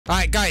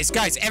Alright, guys,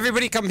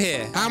 everybody come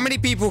here. How many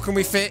people can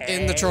we fit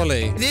in the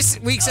trolley? This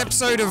week's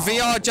episode of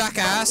VR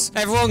Jackass,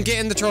 everyone get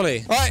in the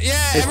trolley. Alright,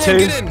 yeah, It's everyone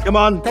two. get in. Come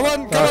on. Come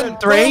on.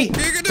 3.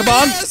 Come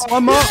on. Yes.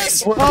 One more.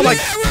 Yes. Oh my. Yeah,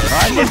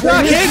 It's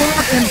working.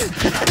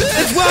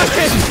 It's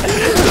working.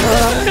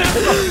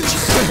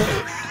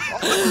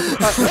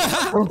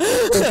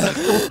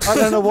 I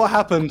don't know what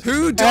happened.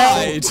 Who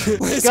died?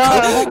 Chris is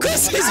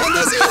on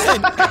the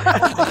ceiling.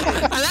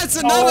 And that's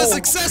another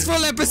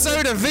successful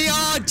episode of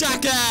VR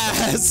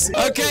Jackass.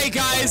 Okay,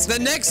 guys, the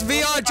next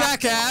VR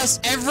Jackass,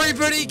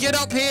 everybody get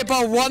up here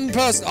by one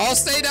person. I'll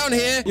stay down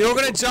here. You're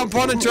going to jump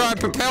on and try and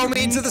propel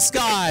me into the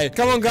sky.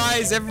 Come on,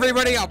 guys,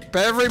 everybody up.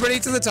 Everybody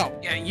to the top.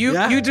 Yeah,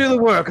 you do the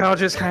work. I'll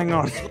just hang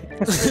on.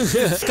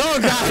 Come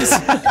on, guys.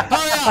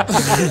 Hurry up.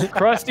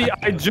 Krusty,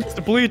 I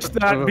just bleached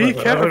that. Be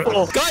careful.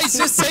 Guys,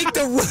 just take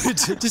the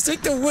wood. Just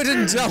take the wood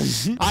and jump.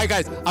 All right,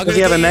 guys. I'm Does going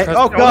he have a neck?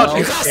 Oh, God.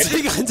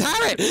 Krusty,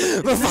 damn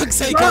it. For fuck's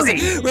sake,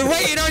 Krusty. We're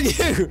waiting on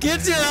you.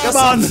 Get your ass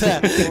Come on. up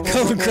there.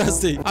 Come on,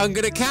 Krusty. I'm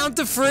going to count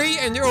to 3,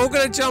 and you're all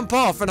going to jump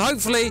off. And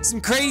hopefully,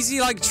 some crazy,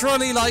 like,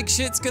 trolley-like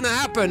shit's going to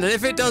happen. And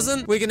if it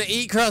doesn't, we're going to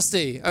eat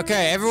Krusty.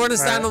 Okay, everyone is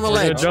stand on the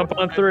ledge. Jump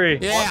on 3.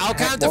 Yeah, I'll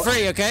count to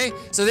 3, okay?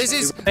 So this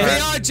is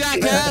VR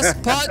Jackass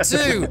Part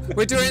 2.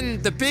 We're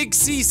doing the big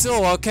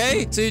seesaw,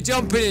 okay? So you're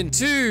jumping in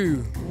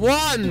 2,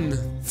 1,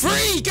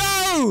 3,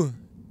 go!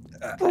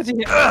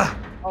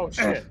 Oh,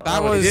 shit.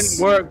 That It didn't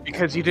work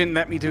because you didn't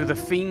let me do the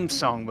theme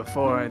song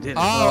before I did it.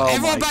 Oh,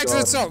 everyone back to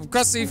the top.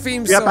 Krusty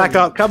theme song. Get back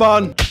up. Come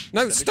on.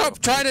 No, stop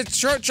trying to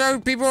show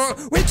people.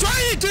 We're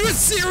trying to do a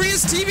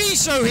serious TV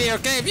show here,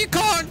 okay? If you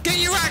can't get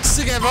your acts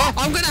together,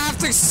 I'm gonna have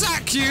to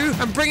sack you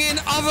and bring in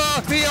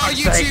other VR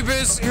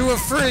YouTubers who are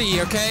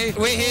free, okay?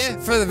 We're here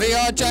for the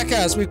VR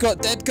Jackass. We've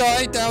got Dead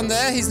Guy down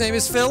there. His name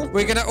is Phil.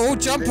 We're gonna all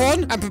jump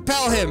on and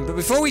propel him. But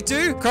before we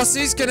do,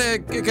 Krusty's gonna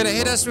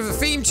hit us with a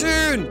theme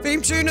tune.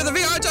 Theme tune of the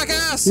VR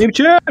Jackass. New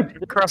tune.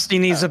 Krusty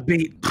needs a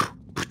beat.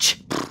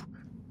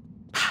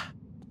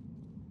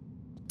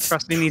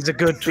 Krusty needs a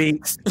good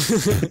beat.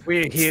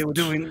 We're here, we're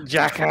doing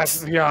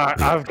Jackass VR.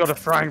 I've got a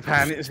frying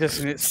pan. It's just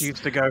an excuse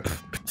to go.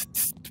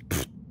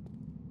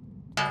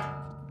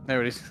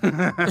 There it is.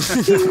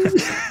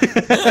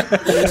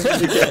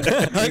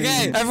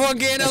 Okay, everyone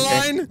get in a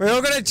line. We're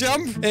all gonna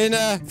jump in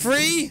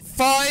 3,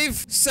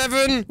 5,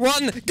 7,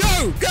 1,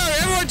 go! Go!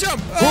 Everyone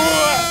jump!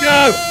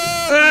 Go!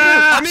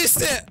 I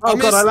missed it! Oh,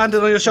 God, I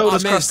landed on your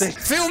shoulders, I missed. Krusty.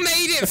 Phil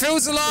made it!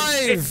 Phil's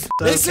alive!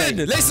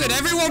 Listen,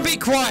 everyone be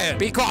quiet.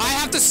 Be quiet. I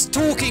have the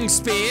talking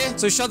spear,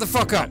 so shut the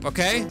fuck up,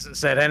 okay? Hasn't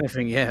said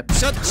anything yet.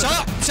 Shut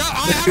up!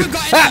 I haven't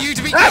got any of you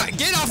to be quiet.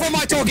 Get off on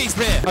my talking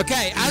spear!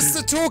 Okay, as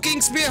the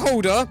talking spear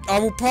holder, I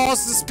will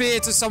pass the spear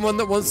to someone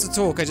that wants to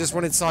talk. I just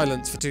wanted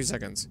silence for 2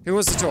 seconds. Who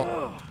wants to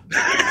talk?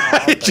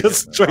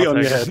 Just straight on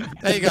your head.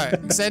 There you go.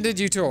 Extended,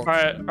 you talk. All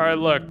right.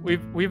 Look,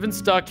 we've been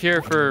stuck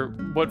here for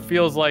what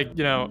feels like,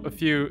 you know, a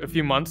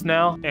few months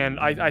now, and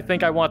I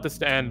think I want this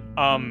to end.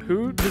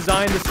 Who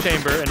designed this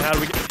chamber, and how do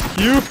we get?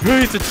 You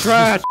piece of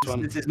trash!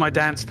 This is my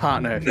dance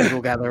partner. If you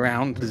all gather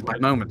around, this is my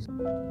moment.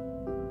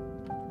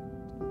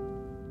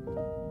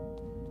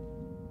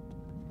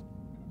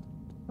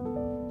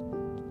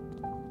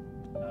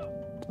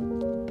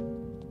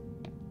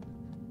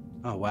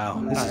 Oh, wow.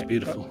 This is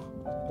beautiful.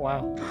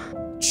 Wow.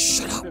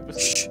 Shut up.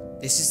 Shh.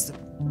 This is the...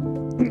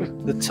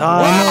 The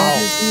time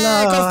is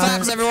love. Golf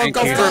claps, everyone.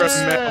 Golf you.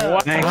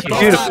 claps. Thank you.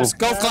 Golf Beautiful. claps.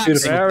 Golf claps.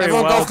 Beautiful. Very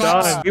Everyone well golf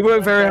claps. done. We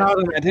worked very hard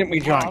on that, didn't we,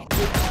 John?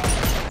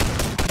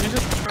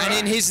 And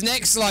in his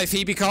next life,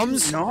 he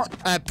becomes... Not.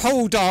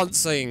 Pole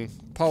dancing.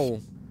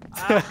 Pole.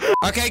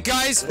 Okay,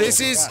 guys, this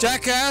is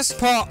Jackass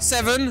Part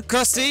 7.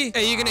 Krusty, are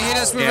you gonna hit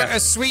us with a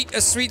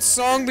sweet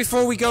song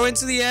before we go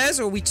into the airs,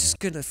 or are we just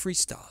gonna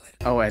freestyle it?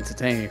 Oh,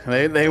 entertaining.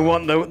 They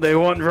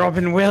want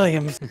Robin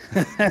Williams.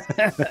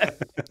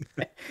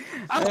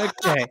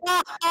 Okay.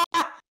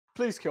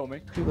 Please kill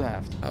me. Who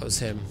laughed? That was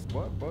him.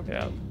 What?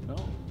 Yeah. No.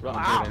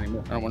 I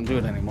don't want to do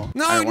it anymore.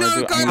 No, I don't wanna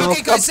do it. guys, I'm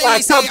okay, guys, stay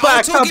here. come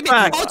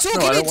back. I'll No, I talk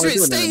don't him into wanna it.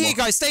 do it Stay here, anymore.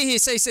 guys. Stay here.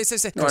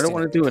 Stay. No, I don't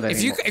want to do it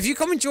anymore. If you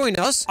come and join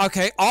us,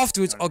 okay,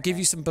 afterwards I'll give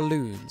you some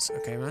balloons.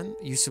 Okay, man?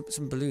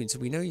 Some balloons. So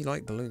we know you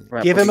like balloons.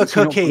 Right, Give but him a you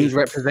know what cookie. balloons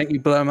represent, you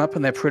blow them up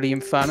and they're pretty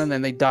and fun, and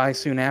then they die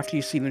soon after.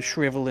 You see them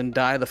shrivel and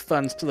die. The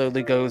fun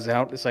slowly goes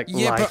out. It's like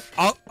Yeah, life.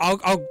 but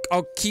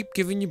I'll keep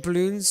giving you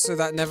balloons so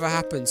that never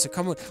happens. So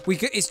come on,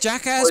 it's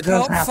Jackass It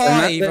does Part happen.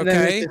 5, Then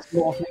okay? there's just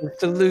more things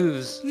to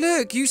lose.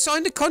 Look, you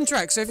signed a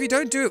contract, so if you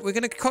don't do it, we're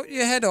gonna cut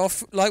your head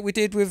off like we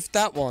did with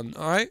that one.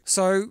 All right?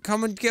 So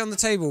come and get on the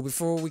table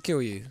before we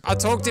kill you. I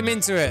talked him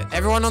into it.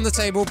 Everyone on the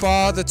table,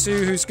 bar the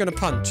 2 who's gonna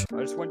punch.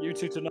 I just want you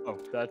two to know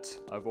that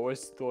I've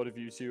always thought of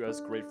you two as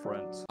great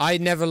friends. I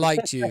never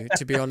liked you,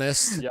 to be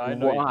honest. Yeah, I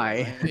know.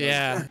 Why?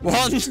 Yeah.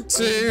 1,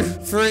 2,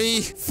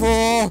 3,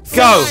 4,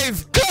 Go.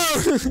 5, go!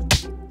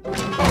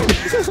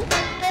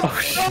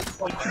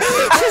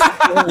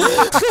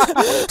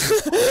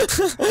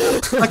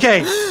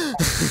 Okay.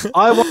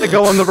 I want to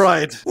go on the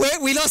ride.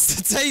 We lost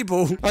the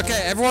table.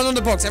 Okay, everyone on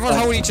the box. Everyone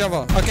hold each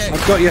other. Okay.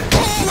 I've got you.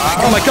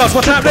 Oh Oh my God,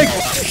 what's happening? my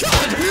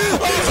god!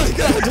 Oh my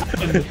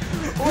god!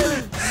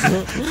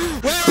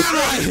 Where am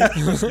I?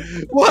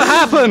 What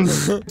happened?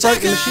 Broke the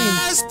machine.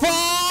 Jackass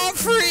Part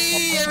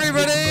 3,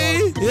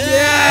 everybody!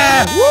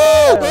 Yeah! Woo!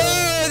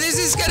 Oh, this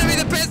is gonna be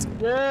the best.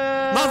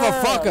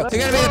 Motherfucker, they're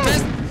gonna be the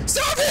best.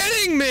 Stop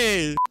hitting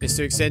me! It's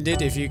too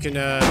extended. If you can,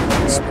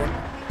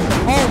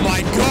 Oh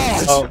my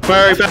god! Oh,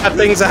 very bad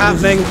things are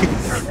happening.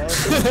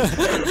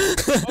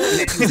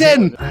 He's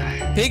in.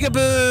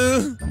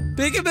 Peekaboo!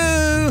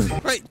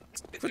 Peekaboo! Wait.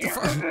 What the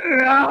fuck?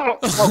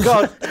 Oh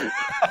god.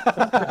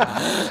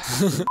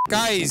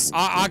 Guys,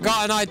 I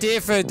got an idea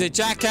for the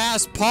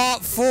Jackass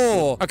Part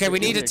 4. Okay, we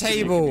need a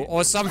table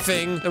or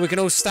something that we can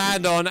all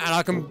stand on and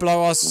I can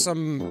blow us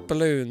some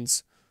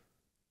balloons.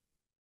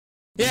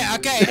 Yeah,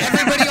 okay,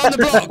 everybody on the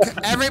block.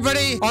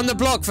 Everybody on the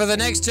block for the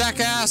next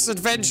Jackass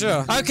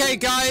adventure. Okay,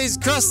 guys,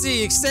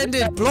 Krusty,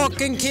 Extended, Block,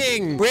 and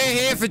King. We're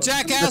here for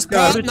Jackass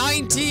Part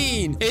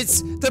 19.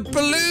 It's the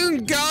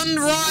balloon gun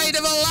ride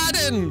of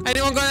Aladdin.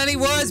 Anyone got any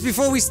words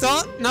before we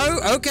start? No?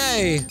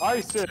 Okay.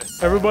 ISIS.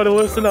 Everybody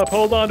listen up.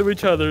 Hold on to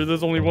each other.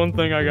 There's only one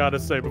thing I gotta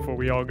say before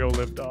we all go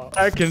lift off.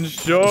 I can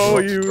show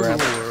you the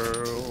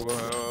world.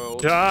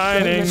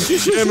 Shining,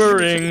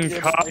 shimmering,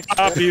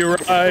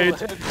 copyright.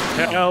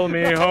 Tell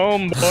me,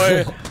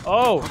 homeboy.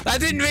 Oh, That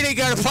didn't really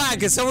go to plan.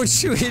 Can someone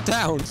shoot it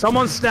down?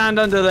 Someone stand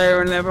under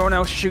there and everyone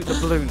else shoot the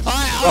balloons.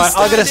 Right,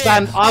 I'm gonna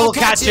stand. I will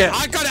catch it.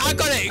 I got it. I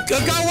got it. Go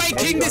away,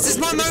 King. This is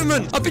my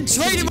moment. I've been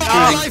training my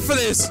whole life for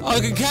this. I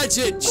can catch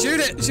it.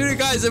 Shoot it. Shoot it,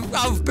 guys.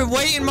 I've been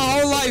waiting my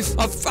whole life.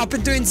 I've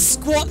been doing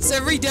squats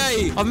every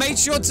day. I've made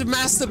sure to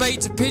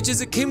masturbate to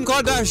pictures of Kim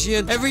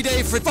Kardashian every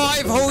day for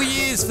 5 whole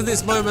years for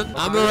this moment.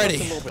 I'm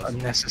ready.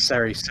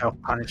 Unnecessary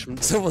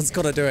self-punishment. Someone's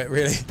got to do it,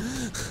 really.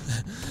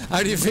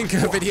 How do you think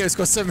her video's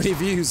got so many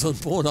views on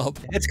Pornhub?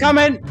 It's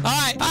coming.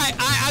 Alright,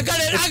 I got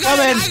it. It's I got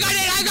it. coming. I got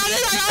it. I got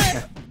it. I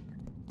got it.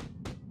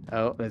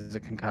 Oh, there's a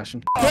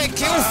concussion. Quick,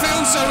 kill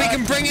Phil so we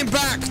can bring him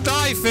back.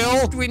 Die,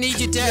 Phil. We need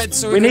you dead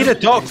so We need a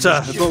doctor.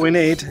 That's what we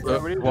need.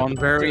 One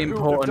very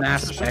important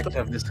aspect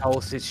of this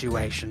whole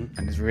situation,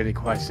 and it's really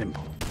quite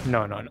simple.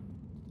 no.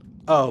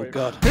 Oh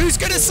god. Who's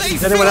gonna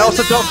save Phil Anyone else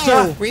a now?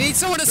 doctor? We need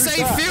someone to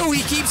save Phil.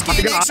 He keeps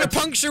getting extra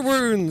puncture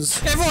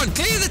wounds. Everyone,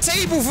 clear the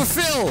table for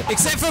Phil,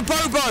 except for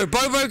Bobo.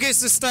 Bobo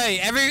gets to stay.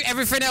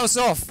 Everything else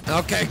off.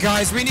 Okay,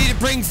 guys, we need to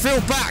bring Phil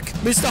back.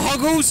 Mr.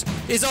 Huggles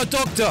is our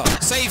doctor.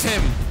 Save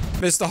him,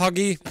 Mr.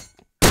 Huggy.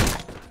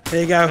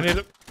 Here you go. I need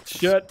to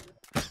shut.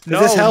 Is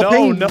this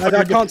helping?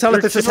 I can't tell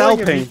if this is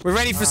helping. We're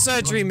ready for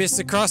surgery,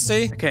 Mr.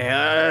 Krusty. Okay,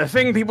 a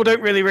thing people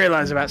don't really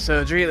realize about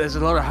surgery, there's a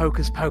lot of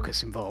hocus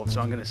pocus involved, so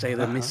I'm going to say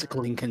the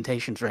mystical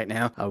incantations right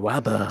now.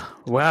 Wabba,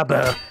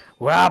 wabba,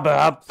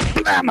 wabba,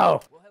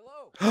 blammo!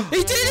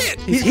 He did it!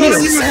 He's healed.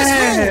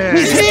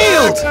 He's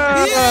healed.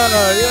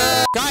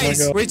 Yeah.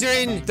 Guys, we're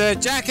doing the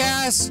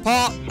Jackass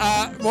part,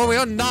 well, we're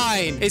on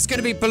 9. It's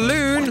gonna be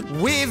balloon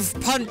with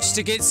punch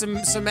to get some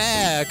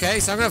air,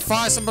 okay? So I'm gonna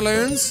fire some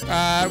balloons.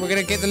 We're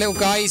gonna get the little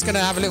guy, he's gonna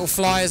have a little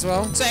fly as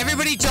well. So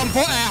everybody jump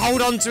on,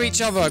 hold on to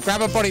each other.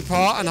 Grab a body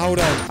part and hold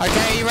on.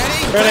 Okay, you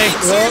ready? Ready.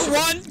 3, 2,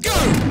 1, go!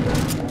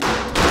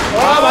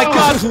 Oh my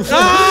god.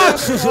 Ah!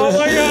 Oh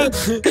my god.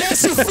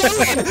 Yes, you're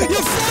floating!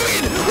 You're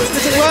floating!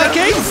 Is it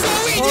working? You're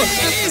floating,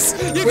 yes!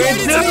 You're going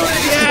into doing the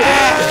it,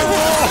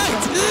 yeah!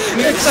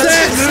 It's so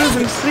smooth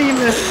and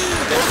seamless.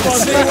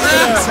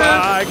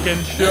 I can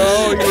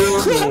show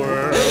you the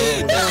world.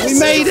 We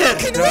made it.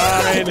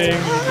 Shining,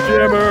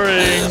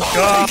 shimmering,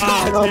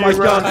 Oh my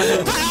god.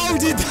 How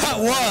did that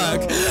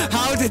work?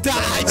 How did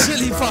that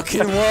actually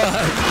fucking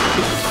work?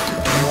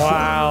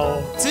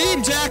 Wow.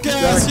 Team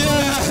Jackass,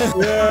 yeah!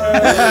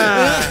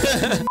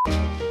 Yeah.